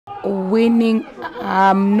Winning,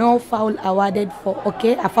 no foul awarded for,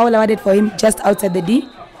 okay, a foul awarded for him just outside the D,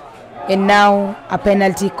 and now a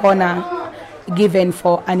penalty corner given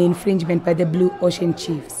for an infringement by the Blue Ocean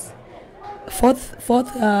Chiefs. Fourth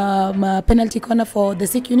penalty corner for the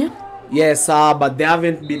Sikh Union. Yes, but they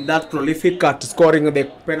haven't been that prolific at scoring the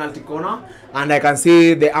penalty corner, and I can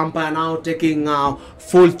see the umpire now taking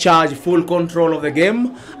full charge, full control of the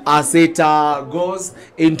game as it goes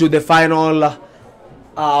into the final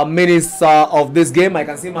minutes of this game. I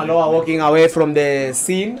can see Maloa walking away from the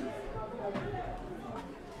scene.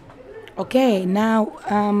 Okay, now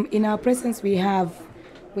in our presence we have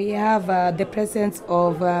the presence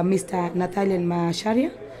of Mr. Nathaniel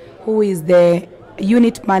Masharia, who is the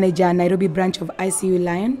Unit Manager, Nairobi branch of ICU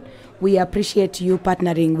Lion. We appreciate you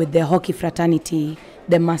partnering with the Hockey Fraternity,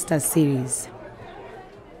 the Masters Series.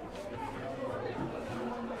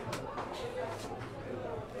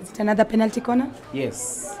 Is it another penalty corner?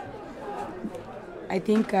 Yes. I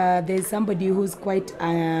think there's somebody who's quite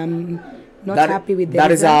not happy with the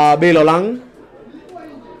That result. is Bill Olang.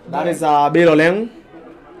 That is Bill Olang.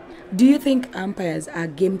 Do you think umpires are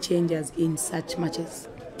game changers in such matches?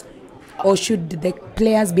 Or should the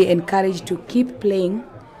players be encouraged to keep playing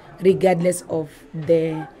regardless of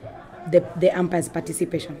the umpire's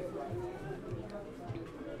participation?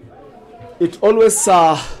 It always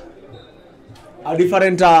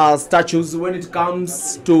different statutes when it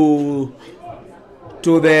comes to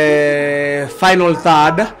the final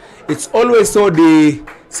third. It's always so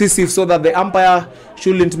decisive so that the umpire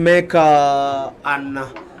shouldn't make a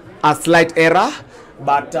slight error.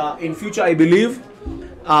 But in future, I believe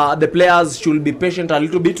the players should be patient a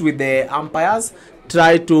little bit with the umpires,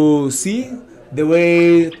 try to see the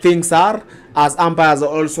way things are, as umpires are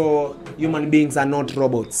also human beings and not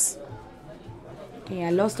robots.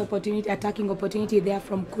 Yeah, lost opportunity, attacking opportunity there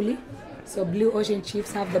from Kuli. So Blue Ocean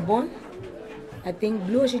Chiefs have the ball. I think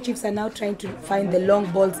Blue Ocean Chiefs are now trying to find the long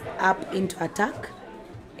balls up into attack,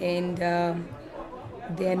 and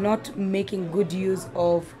they are not making good use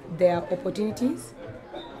of their opportunities.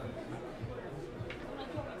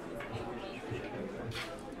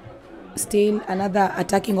 Still another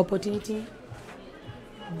attacking opportunity.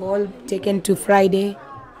 Ball taken to Friday.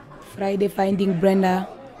 Friday finding Brenda.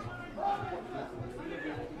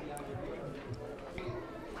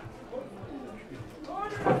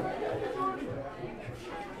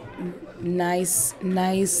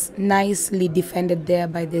 Nicely defended there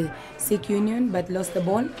by the Sikh Union, but lost the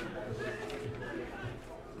ball.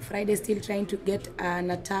 Friday still trying to get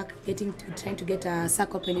an attack, trying to get a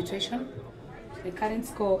circle penetration. The current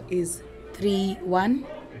score is 3-1.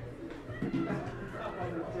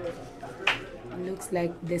 Looks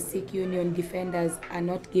like the Sikh Union defenders are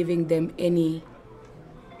not giving them any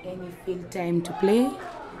field time to play.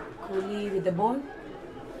 Kohli with the ball.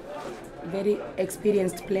 Very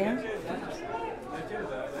experienced player.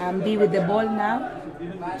 B with the ball now,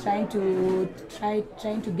 trying to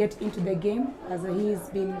get into the game as he's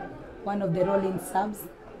been one of the rolling subs.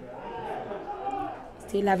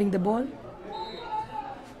 Still having the ball.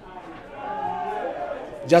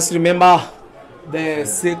 Just remember the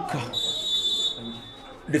Sikh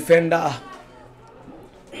defender.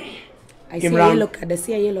 I see a yellow card. I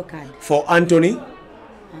see a yellow card for Anthony.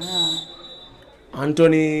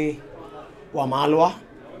 Anthony Wamalwa,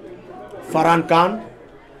 Farhan Khan.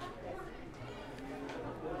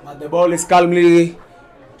 But the ball is calmly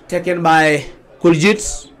taken by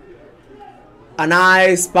Kuljit. A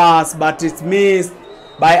nice pass, but it's missed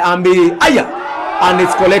by Ambi. Aya! And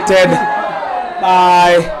it's collected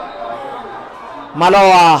by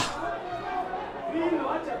Maloa.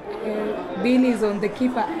 Bill is on the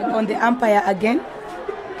keeper, on the umpire again.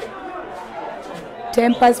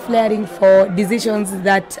 Tempers flaring for decisions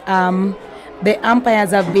that the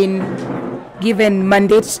umpires have been given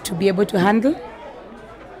mandates to be able to handle.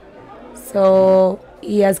 So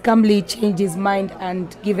he has calmly changed his mind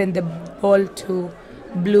and given the ball to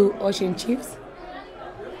Blue Ocean Chiefs.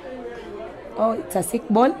 Oh, it's a Sikh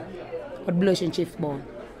ball or Blue Ocean Chiefs ball.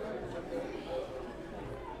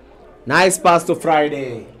 Nice pass to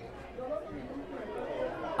Friday.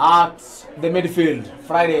 At the midfield,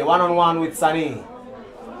 Friday one-on-one with Sani.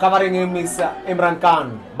 Covering him is Imran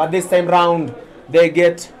Khan, but this time round they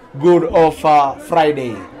get good of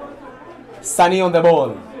Friday. Sani on the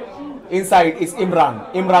ball. Inside is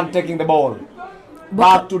Imran. Imran taking the ball.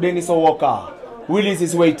 Back to Dennis Owoka. Willis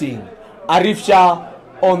is waiting. Arif Shah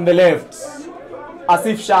on the left.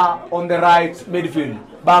 Asif Shah on the right midfield.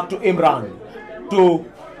 Back to Imran. To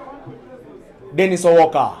Dennis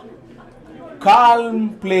Owoka.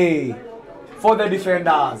 Calm play for the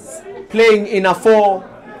defenders. Playing in a 4-4-2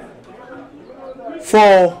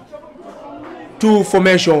 4-2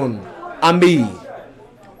 formation. Ambi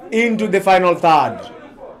into the final third.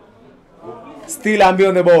 Still Ambi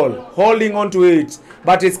on the ball, holding on to it,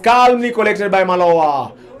 but it's calmly collected by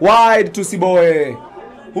Maloa. Wide to Siboe,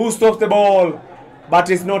 who stops the ball, but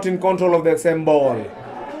is not in control of the same ball.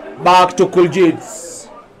 Back to Kuljit.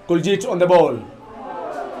 Kuljit on the ball.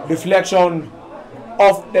 Deflection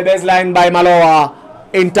off the baseline by Maloa.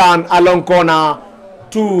 In turn, along corner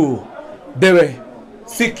to the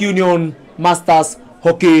Sikh Union Masters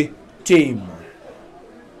Hockey team.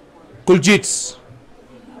 Kuljit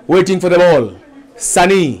waiting for the ball.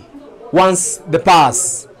 Sunny wants the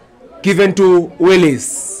pass given to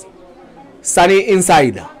Willis. Sunny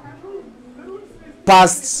inside.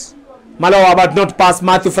 Past Maloa, but not past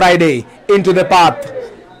Matthew Friday into the path.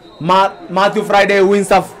 Matthew Friday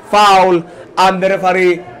wins a foul, and the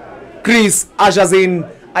referee Chris ushers in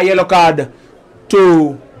a yellow card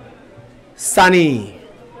to Sunny,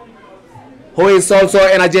 who is also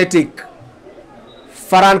energetic.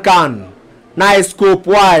 Farhan Khan, nice scoop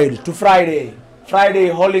wide to Friday. Friday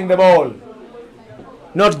holding the ball,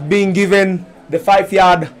 not being given the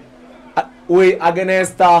 5-yard way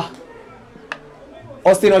against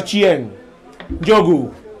Austin Ochieng.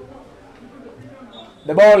 Jogu.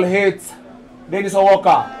 The ball hits Dennis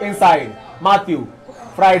Owoka inside. Matthew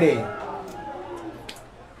Friday.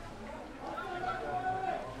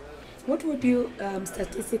 What would you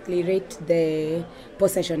statistically rate the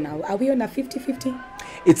possession now? Are we on a 50-50?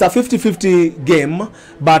 It's a 50-50 game,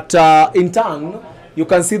 but in turn, you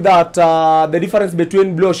can see that the difference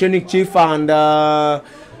between Blue Oceanic Chief and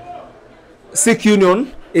Sikh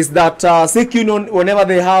Union is that Sikh Union, whenever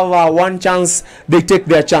they have one chance, they take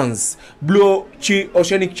their chance. Blue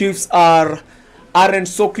Oceanic Chiefs aren't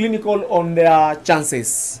so clinical on their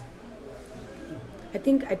chances. I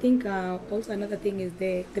think also another thing is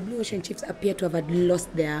the Blue Ocean Chiefs appear to have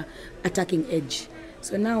lost their attacking edge.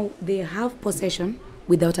 So now they have possession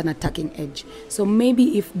without an attacking edge. So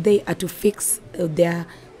maybe if they are to fix their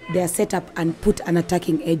setup and put an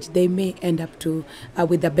attacking edge, they may end up to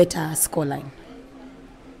with a better scoreline.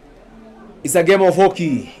 It's a game of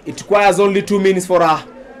hockey. It requires only 2 minutes for a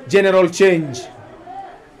general change.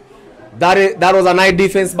 That was a nice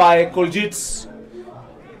defense by Kuljit.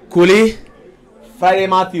 Kuli. Friday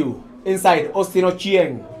Matthew. Inside. Austin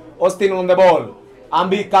Ochieng. Austin on the ball.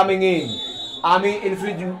 Ambi coming in.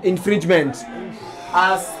 Ambi infringement.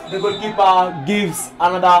 As the goalkeeper gives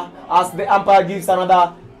another, as the umpire gives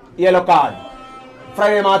another yellow card.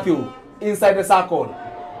 Friday Matthew. Inside the circle.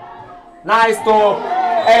 Nice stop.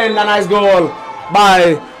 And a nice goal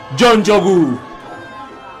by John Jogu.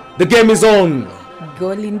 The game is on.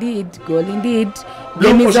 Goal indeed. Goal indeed.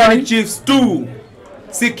 Blue Oceanic Chiefs 2.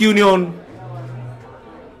 Sikh Union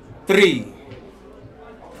 3.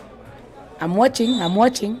 I'm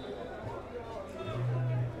watching.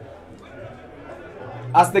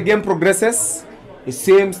 As the game progresses, it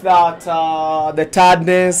seems that the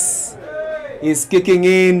tiredness is kicking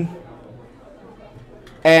in,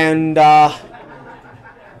 and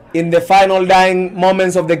in the final dying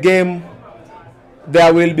moments of the game,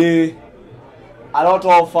 there will be a lot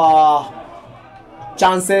of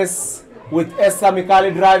chances with Esther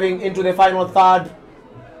Mikali driving into the final third.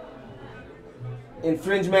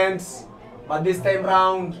 Infringements, but this time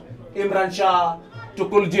round, Imran Shah to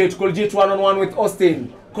Kuljit. Kuljit one-on-one with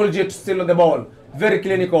Austin. Kuljit still on the ball. Very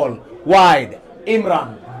clinical. Wide.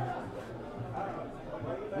 Imran.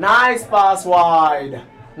 Nice pass wide.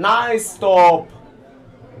 Nice stop.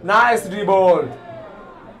 Nice dribble.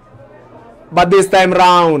 But this time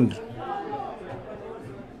round,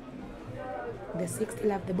 the Sikhs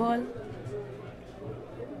still have the ball.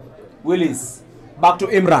 Willis. Back to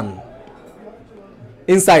Imran.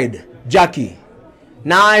 Inside. Jackie.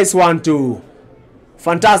 Nice 1-2.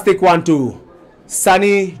 Fantastic 1-2.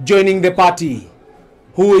 Sunny joining the party,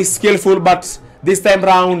 who is skillful, but this time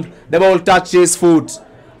round the ball touched his foot.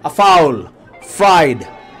 A foul. Fried.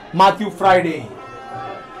 Matthew Friday.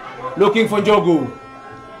 Looking for Jogu.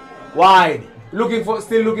 Wide.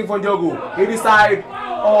 Still looking for Jogu. He decides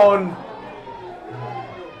on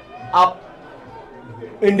up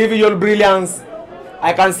individual brilliance.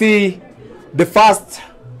 I can see the first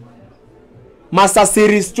Master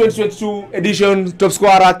Series 2022 edition top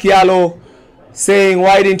scorer Kialo saying,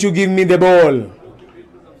 "Why didn't you give me the ball?"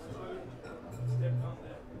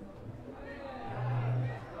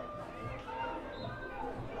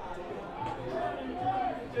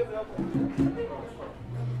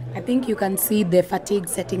 I think you can see the fatigue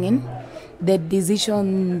setting in. The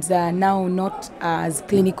decisions are now not as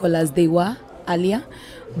clinical as they were earlier,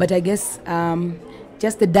 but I guess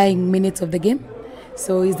just the dying minutes of the game.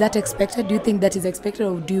 So is that expected? Do you think that is expected,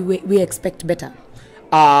 or do we expect better?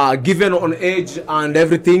 Given on age and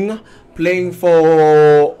everything, playing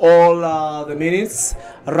for all the minutes,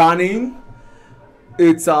 running,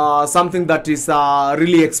 it's something that is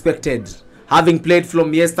really expected. Having played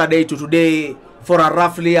from yesterday to today for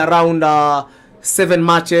roughly around 7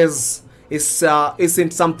 matches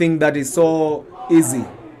isn't something that is so easy.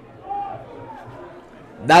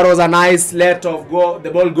 That was a nice let of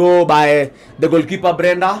the ball go by the goalkeeper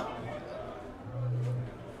Brenda.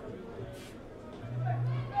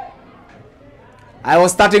 I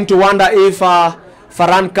was starting to wonder if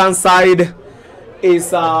Farhan Khan's side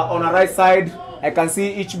is on a right side. I can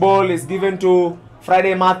see each ball is given to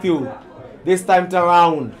Friday Matthew this time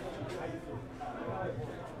around.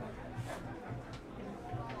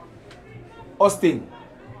 Austin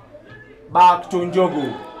back to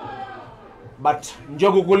Njogu, but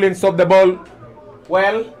Njogu couldn't stop the ball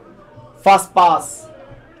well. Fast pass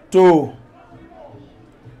to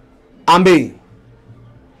Ambi,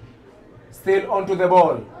 still onto the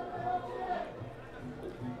ball.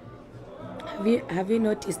 Have you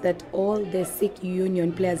noticed that all the Sikh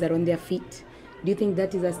Union players are on their feet? Do you think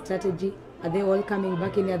that is a strategy? Are they all coming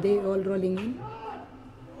back in? Are they all rolling in?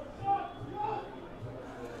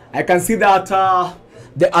 I can see that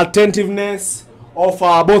the attentiveness of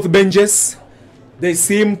both benches, they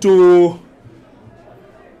seem to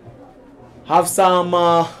have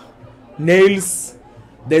some nails.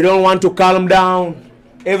 They don't want to calm down.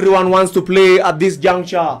 Everyone wants to play at this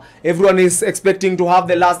juncture. Everyone is expecting to have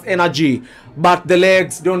the last energy, but the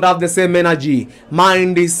legs don't have the same energy.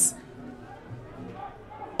 Mind is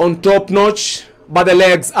on top notch, but the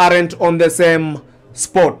legs aren't on the same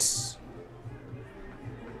spot.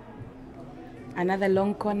 Another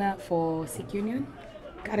long corner for Sikh Union.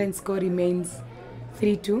 Current score remains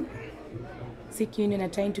 3-2. Sikh Union are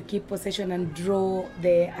trying to keep possession and draw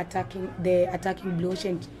the attacking Blue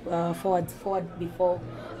Ocean forward before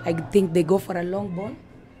I think they go for a long ball.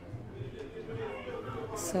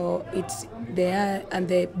 So it's there, and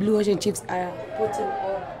the Blue Ocean Chiefs are putting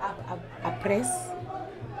up a press.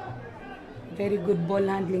 Very good ball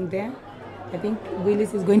handling there. I think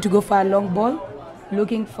Willis is going to go for a long ball,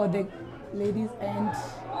 looking for the ladies, and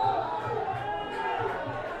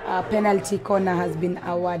a penalty corner has been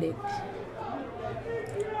awarded.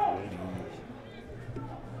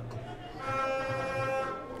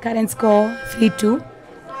 Current score 3-2.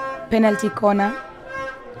 Penalty corner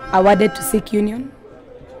awarded to Sikh Union.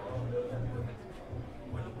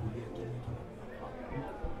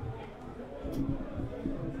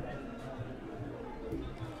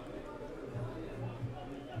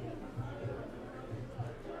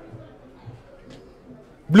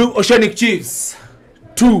 Blue Oceanic Chiefs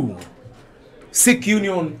 2, Sikh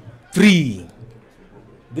Union 3.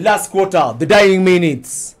 The last quarter, the dying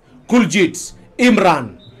minutes. Kuljit,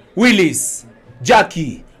 Imran, Willis,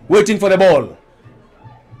 Jackie waiting for the ball.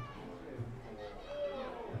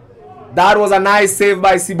 That was a nice save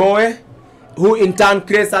by Siboe, who in turn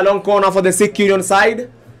creates a long corner for the Sikh Union side.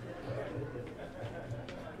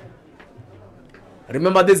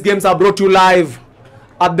 Remember, these games are brought to you live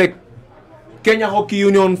at the Kenya Hockey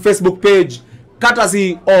Union Facebook page,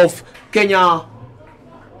 courtesy of Kenya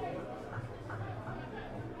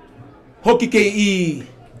Hockey KE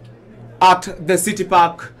at the City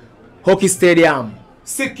Park Hockey Stadium.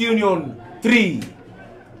 Sikh Union 3,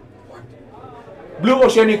 Blue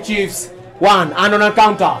Oceanic Chiefs 1, and on a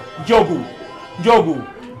counter, Njogu,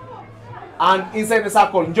 and inside the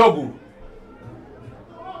circle, Njogu.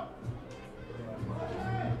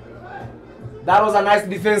 That was a nice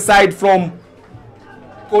defense side from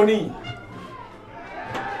Koni.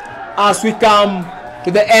 As we come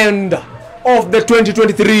to the end of the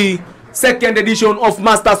 2023 second edition of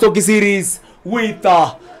Masters Hockey Series with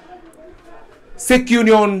Sikh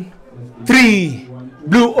Union 3,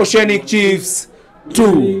 Blue Oceanic Chiefs 2.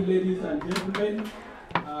 Ladies and gentlemen,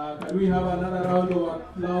 can we have another round of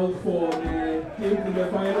applause for the teams in the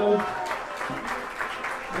finals?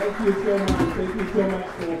 Thank you so much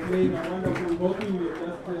for playing a wonderful hockey. We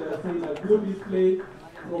have just seen a good display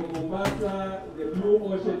from Mombasa, the Blue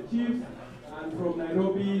Ocean Chiefs, and from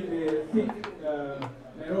Nairobi, the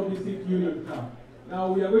Nairobi Sikh Union Club.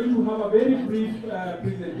 Now we are going to have a very brief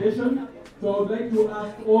presentation. So I would like to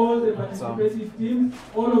ask all the participating teams,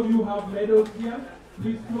 all of you have medals here.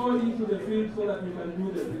 Please flow into the field so that we can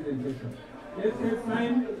do the presentation. Let's have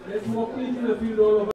time. Let's walk into the field all over.